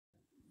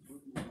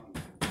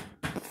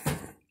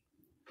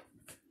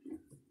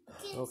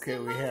Okay,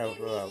 we have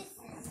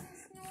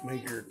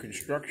major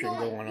construction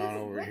going on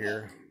over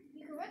here,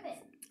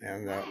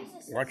 and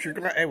watch your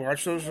hey,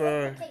 watch those.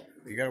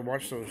 You gotta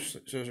watch those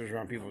scissors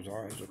around people's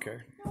eyes. Okay,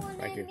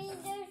 thank you.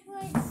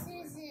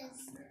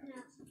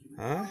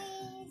 Huh?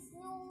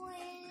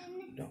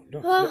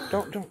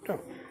 Don't.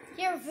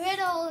 You're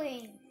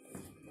videoing.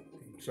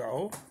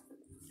 So,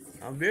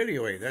 I'm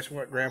videoing. That's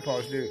what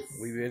grandpas do.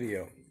 We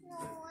video.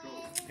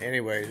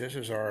 Anyway, this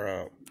is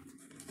our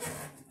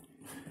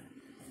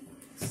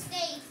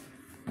state,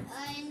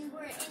 and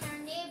we're in our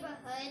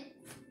neighborhood,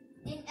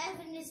 and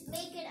Evan is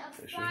making a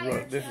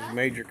fire. This is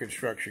major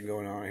construction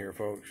going on here,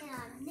 folks.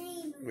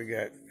 We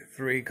got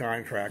 3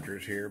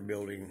 contractors here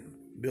building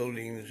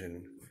buildings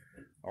and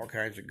all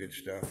kinds of good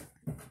stuff.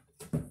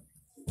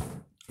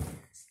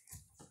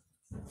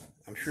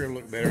 I'm sure it'll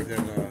look better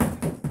than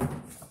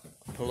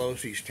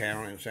Pelosi's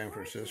town in San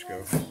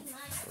Francisco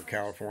or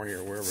California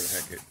or wherever the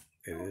heck it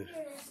is.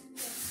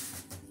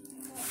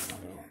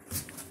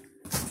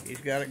 He's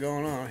got it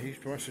going on. He's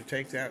supposed to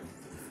take that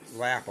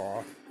lap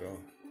off, so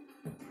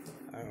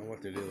I don't know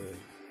what to do with it.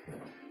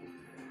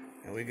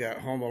 And we got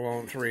Home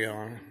Alone 3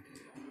 on.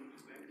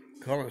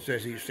 Cullen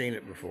says he's seen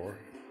it before,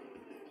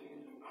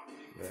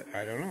 but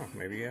I don't know.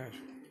 Maybe he has.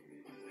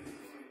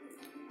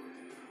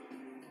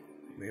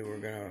 Maybe we're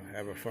going to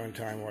have a fun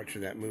time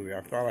watching that movie.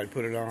 I thought I'd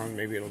put it on.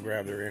 Maybe it'll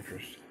grab their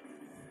interest.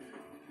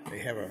 They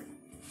have a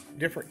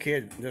different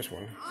kid in this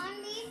one.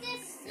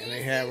 And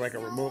they have like a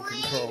remote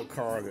control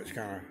car that's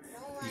kind of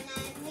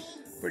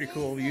pretty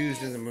cool,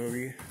 used in the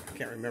movie. I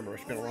can't remember.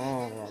 It's been a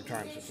long, long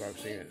time since I've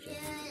seen it. So.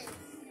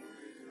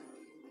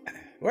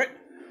 What?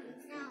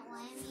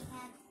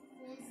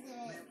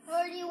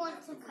 Where do you want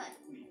to cut?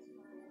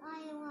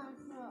 I want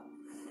to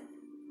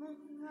with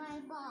my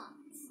box.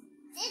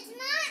 It's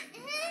not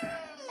him.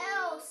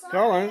 Oh, sorry.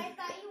 Cullen, I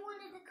thought you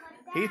wanted to cut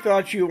that. He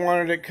thought you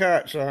wanted it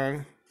cut,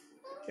 son.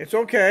 It's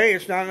okay.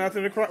 It's not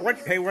nothing to cry.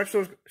 Hey, watch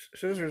those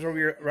scissors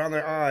over around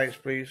their eyes,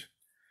 please.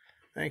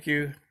 Thank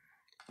you.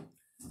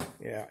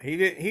 Yeah, he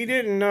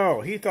didn't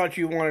know. He thought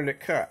you wanted it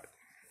cut.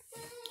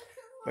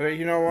 But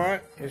you know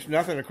what? It's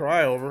nothing to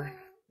cry over.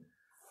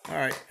 All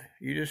right,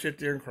 you just sit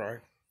there and cry.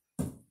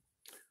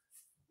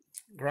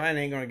 Crying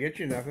ain't gonna get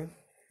you nothing.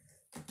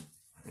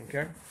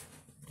 Okay?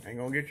 Ain't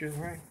gonna get you a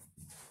thing.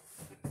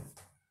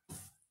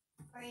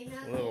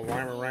 A little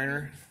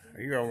Weimaraner.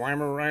 Are you a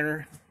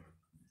Weimaraner?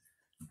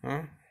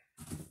 Huh?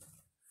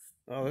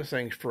 Oh, this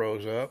thing's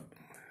froze up.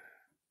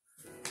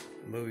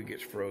 The movie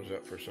gets froze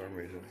up for some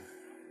reason.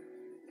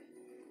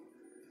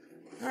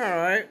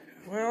 Alright,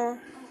 well,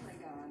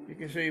 you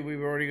can see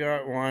we've already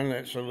got one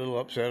that's a little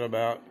upset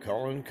about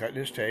Cullen cutting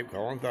his tape.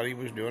 Cullen thought he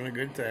was doing a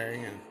good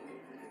thing,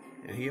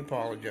 and he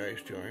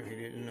apologized to him. He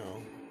didn't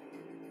know.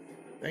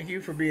 Thank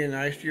you for being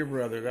nice to your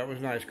brother. That was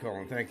nice,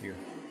 Cullen. Thank you.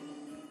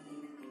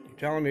 You're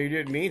telling me you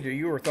didn't mean to.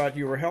 You thought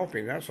you were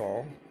helping, that's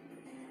all.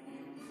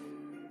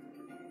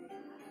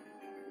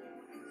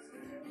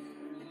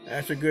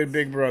 That's a good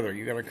big brother.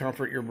 You got to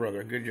comfort your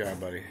brother. Good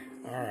job, buddy.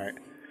 All right.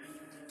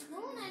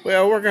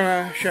 Well, we're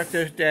going to shut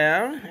this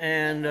down,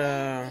 and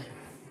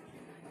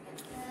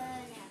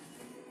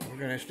we're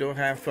going to still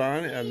have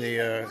fun in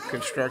the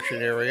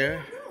construction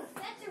area.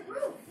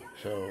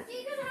 So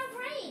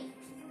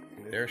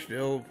they're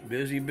still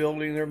busy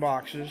building their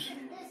boxes.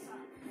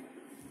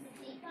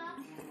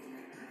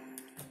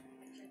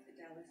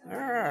 All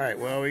right.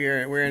 Well,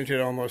 we're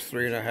into almost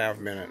 3.5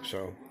 minutes,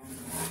 so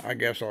I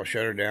guess I'll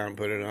shut her down and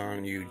put it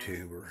on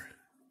YouTube,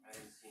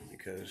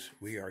 because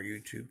we are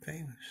YouTube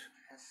famous.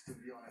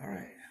 All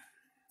right.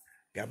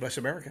 God bless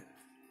America.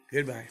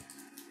 Goodbye.